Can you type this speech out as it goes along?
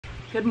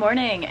Good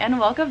morning and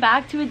welcome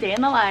back to a day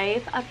in the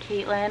life of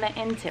Caitlin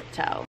and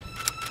Tiptoe.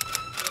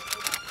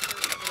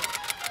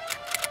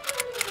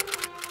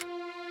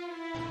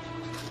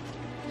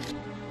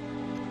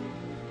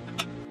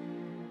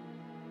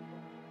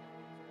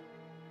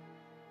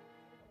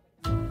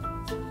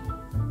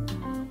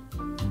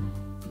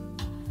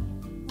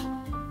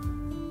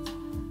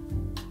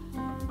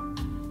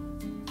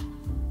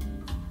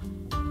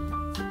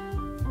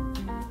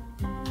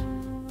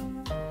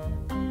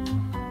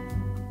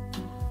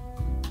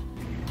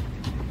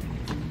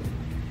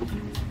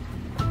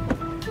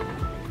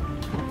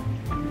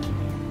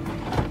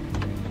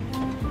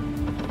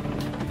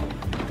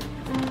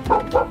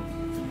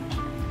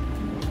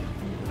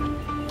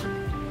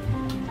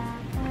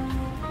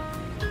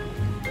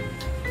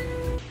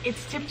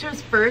 It's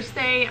Tiptoe's first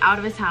day out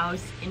of his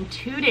house in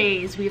 2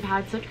 days. We've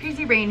had such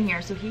crazy rain here,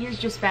 so he has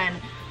just been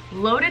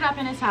loaded up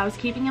in his house,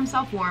 keeping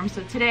himself warm.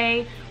 So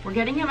today, we're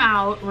getting him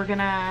out. We're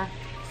gonna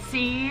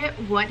see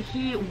what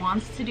he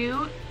wants to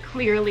do.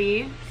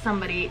 Clearly,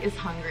 somebody is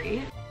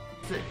hungry.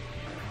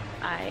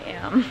 I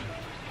am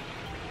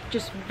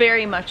just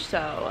very much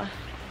so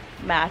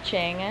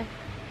matching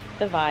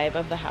the vibe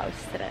of the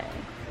house today.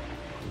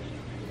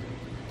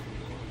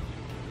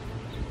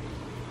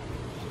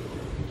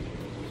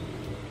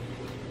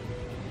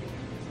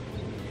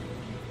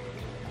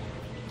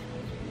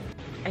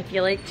 I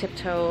feel like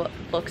Tiptoe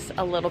looks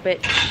a little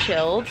bit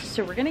chilled,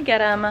 so we're gonna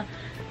get him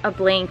a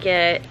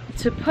blanket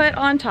to put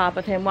on top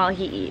of him while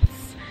he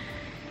eats.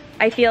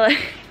 I feel like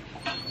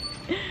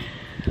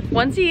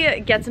once he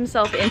gets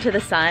himself into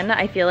the sun,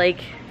 I feel like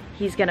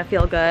he's gonna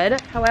feel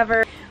good.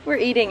 However, we're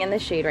eating in the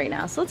shade right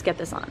now, so let's get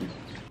this on.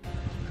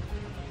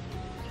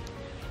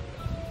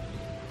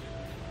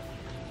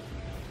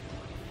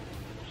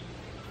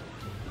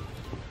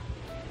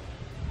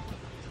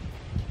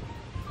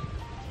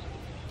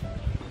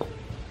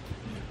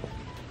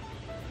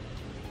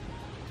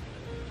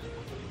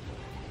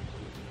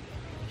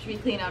 Should we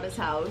clean out his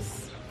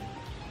house?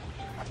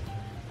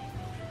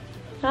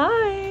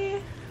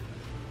 Hi!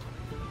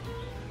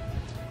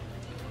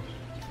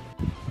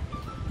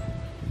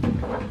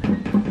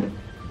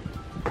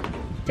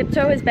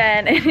 Tiptoe has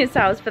been in his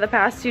house for the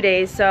past 2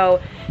 days,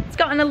 so it's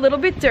gotten a little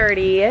bit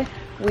dirty.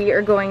 We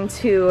are going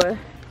to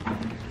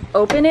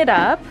open it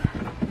up.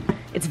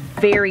 It's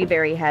very,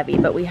 very heavy,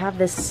 but we have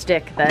this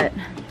stick that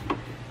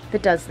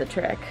does the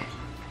trick.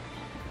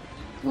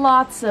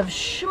 Lots of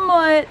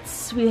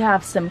schmutz. We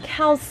have some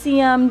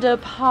calcium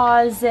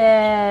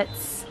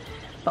deposits,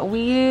 but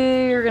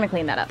we're gonna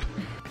clean that up.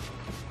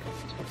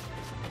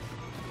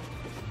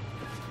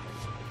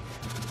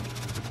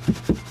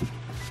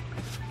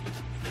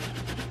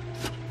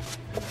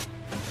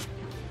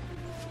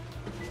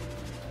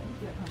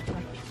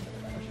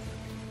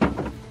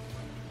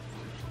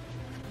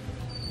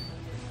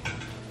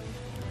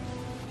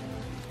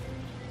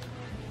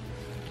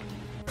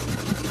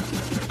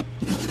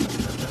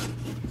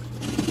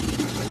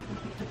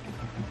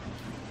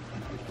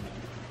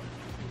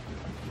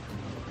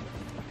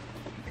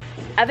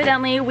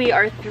 Evidently, we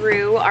are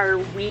through our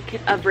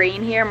week of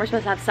rain here, and we're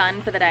supposed to have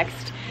sun for the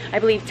next, I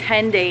believe,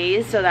 10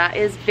 days, so that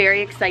is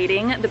very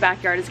exciting. The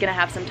backyard is gonna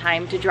have some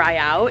time to dry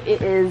out.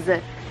 It is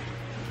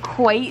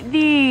quite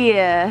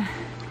the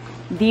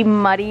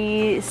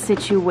muddy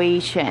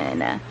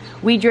situation.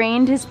 We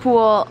drained his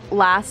pool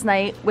last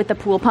night with the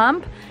pool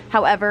pump.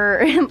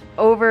 However,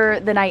 over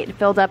the night it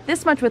filled up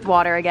this much with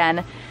water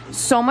again.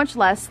 So much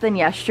less than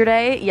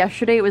yesterday.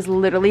 Yesterday it was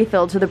literally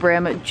filled to the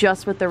brim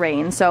just with the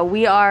rain. So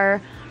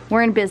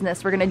we're in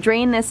business. We're gonna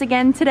drain this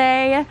again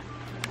today.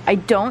 I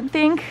don't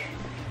think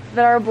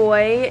that our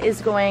boy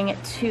is going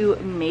to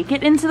make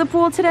it into the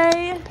pool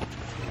today,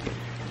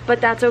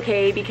 but that's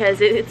okay because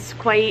it's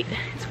quite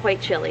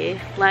chilly.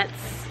 Let's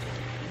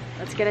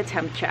get a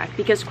temp check,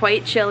 because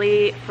quite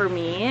chilly for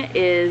me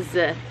is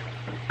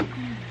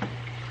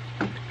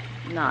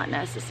not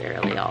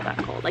necessarily all that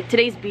cold. Like,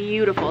 today's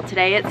beautiful.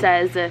 Today it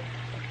says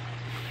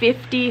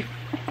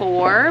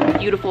 54,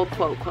 beautiful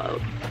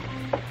quote.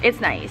 It's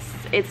nice.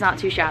 It's not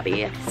too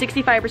shabby.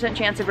 65%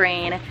 chance of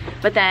rain,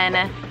 but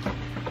then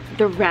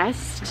the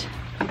rest,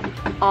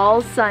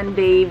 all sun,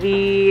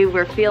 baby.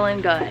 We're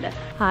feeling good.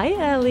 Hi,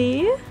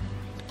 Ellie.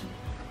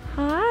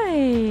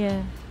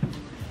 Hi.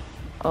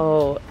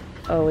 Oh,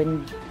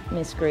 and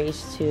Miss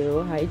Grace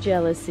too. Hi,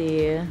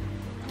 Jealousy.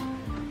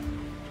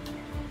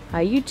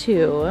 Hi, you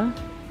two.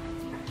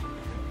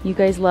 You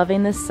guys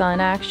loving the sun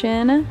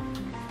action?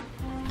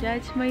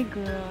 That's my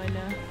girl.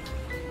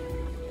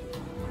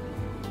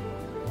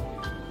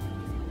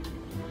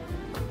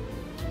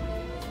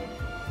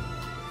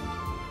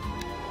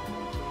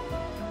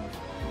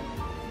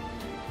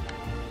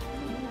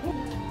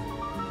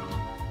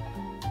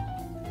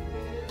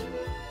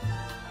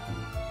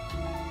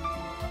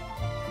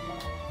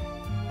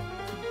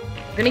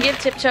 I'm gonna give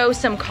Tiptoe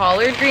some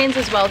collard greens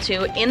as well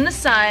too, in the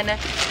sun.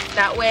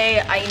 That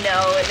way I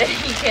know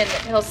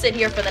that he'll sit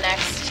here for the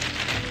next,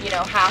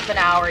 half an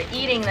hour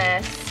eating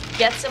this,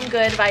 get some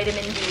good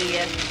vitamin D.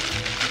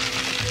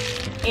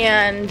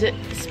 And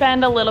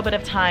spend a little bit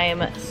of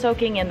time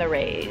soaking in the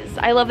rays.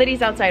 I love that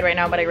he's outside right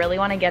now, but I really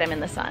want to get him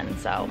in the sun,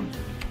 so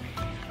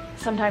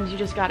sometimes you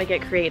just gotta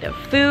get creative.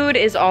 Food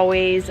is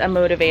always a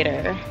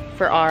motivator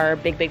for our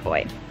big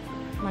boy.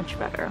 Much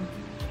better.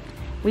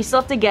 We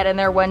still have to get in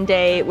there one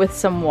day with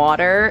some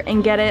water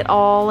and get it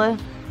all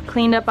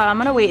cleaned up, but I'm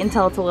gonna wait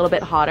until it's a little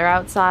bit hotter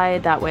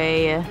outside. That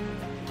way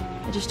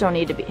I just don't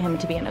need him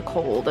to be in a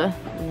cold,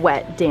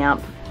 wet,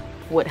 damp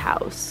wood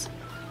house.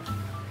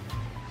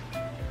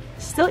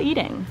 Still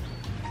eating.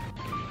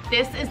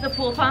 This is the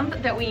pool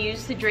pump that we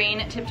use to drain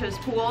Tiptoe's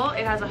pool.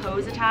 It has a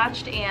hose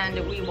attached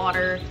and we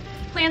water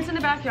plants in the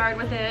backyard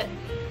with it.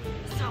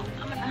 So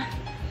I'm gonna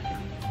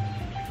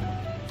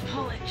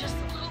pull it just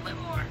a little bit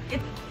more. There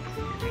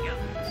we go.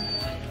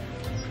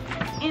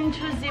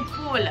 Into the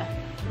pool.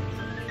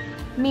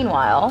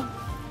 Meanwhile,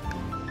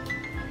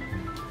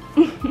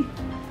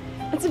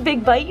 that's a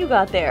big bite you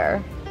got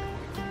there.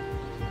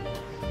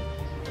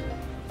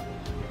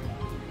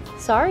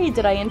 Sorry,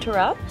 did I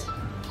interrupt?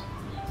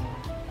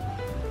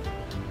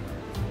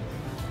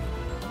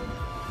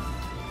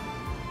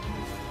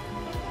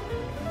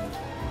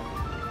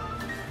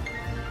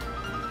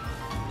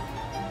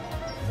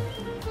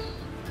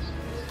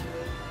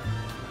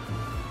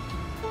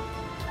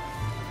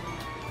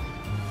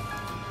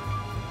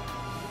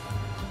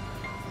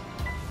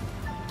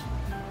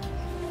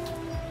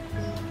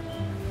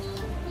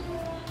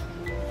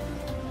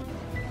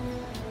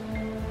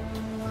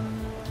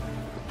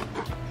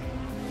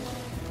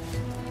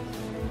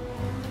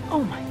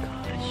 Oh my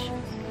gosh.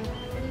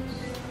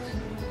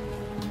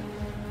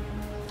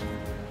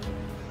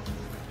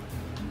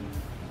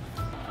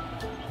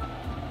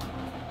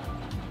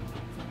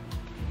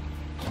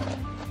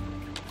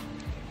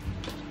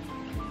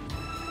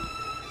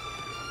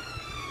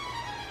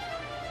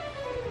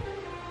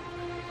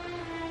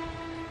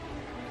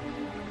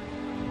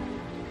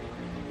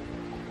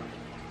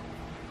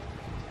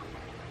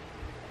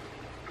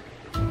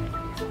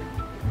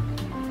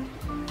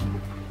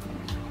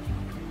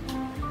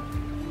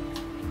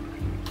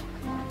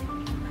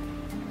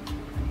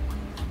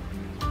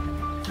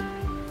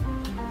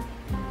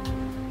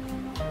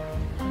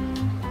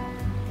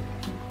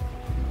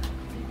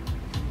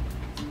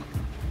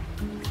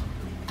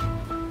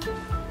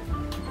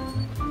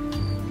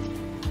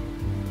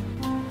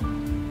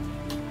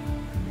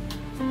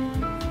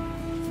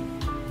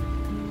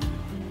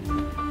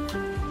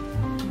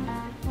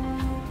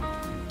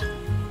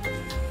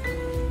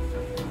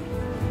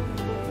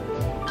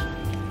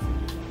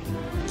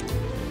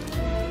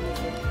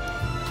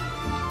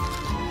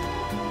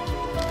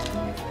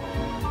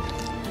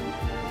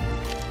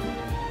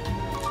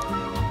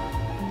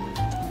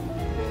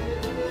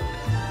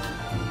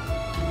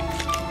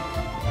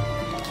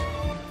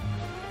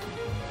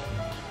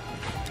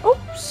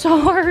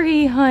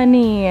 Sorry,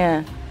 honey.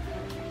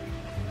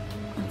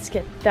 Let's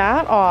get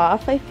that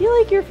off. I feel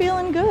like you're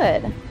feeling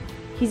good.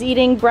 He's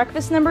eating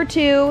breakfast number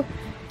 2.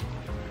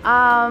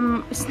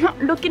 It's not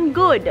looking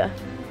good.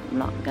 I'm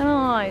not gonna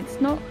lie,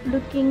 it's not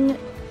looking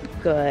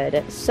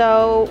good.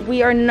 So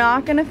we are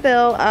not gonna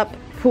fill up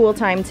pool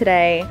time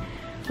today.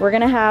 We're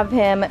gonna have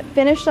him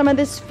finish some of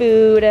this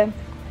food.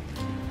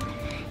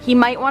 He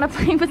might want to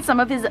play with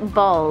some of his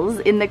balls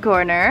in the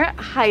corner.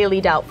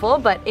 Highly doubtful,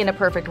 but in a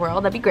perfect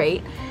world, that'd be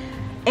great.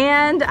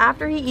 And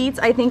after he eats,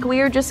 I think we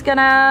are just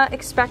gonna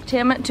expect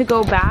him to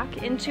go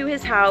back into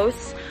his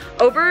house.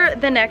 Over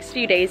the next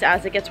few days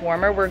as it gets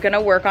warmer, we're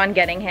gonna work on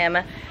getting him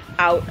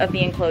out of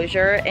the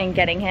enclosure and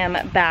getting him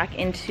back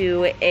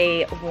into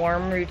a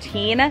warm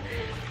routine.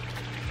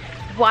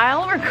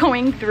 While we're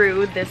going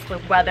through this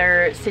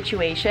weather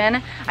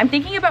situation, I'm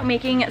thinking about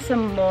making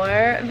some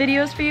more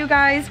videos for you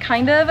guys,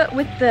 kind of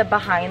with the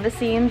behind the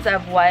scenes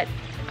of what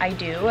I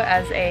do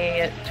as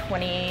a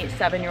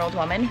 27-year-old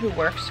woman who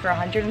works for a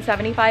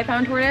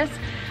 175-pound tortoise.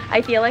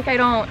 I feel like I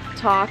don't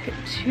talk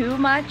too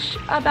much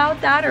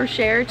about that or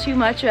share too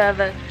much of,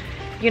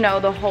 you know,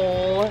 the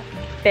whole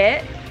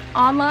bit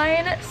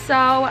online. So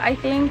I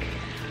think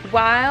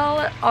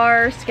while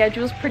our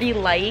schedule's pretty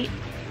light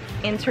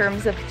in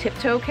terms of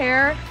Tiptoe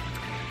care,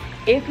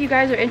 if you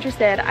guys are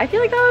interested, I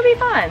feel like that would be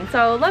fun.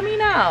 So let me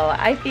know.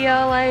 I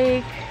feel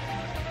like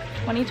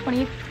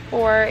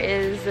 2024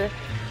 is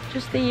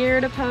just the year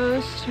to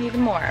post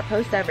even more,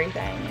 post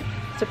everything.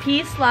 So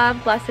peace,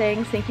 love,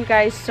 blessings. Thank you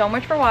guys so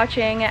much for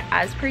watching.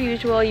 As per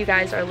usual, you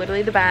guys are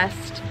literally the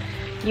best.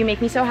 You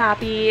make me so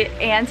happy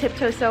and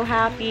Tiptoe so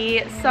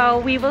happy. So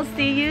we will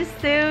see you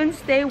soon.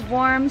 Stay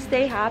warm,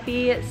 stay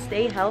happy,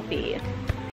 stay healthy.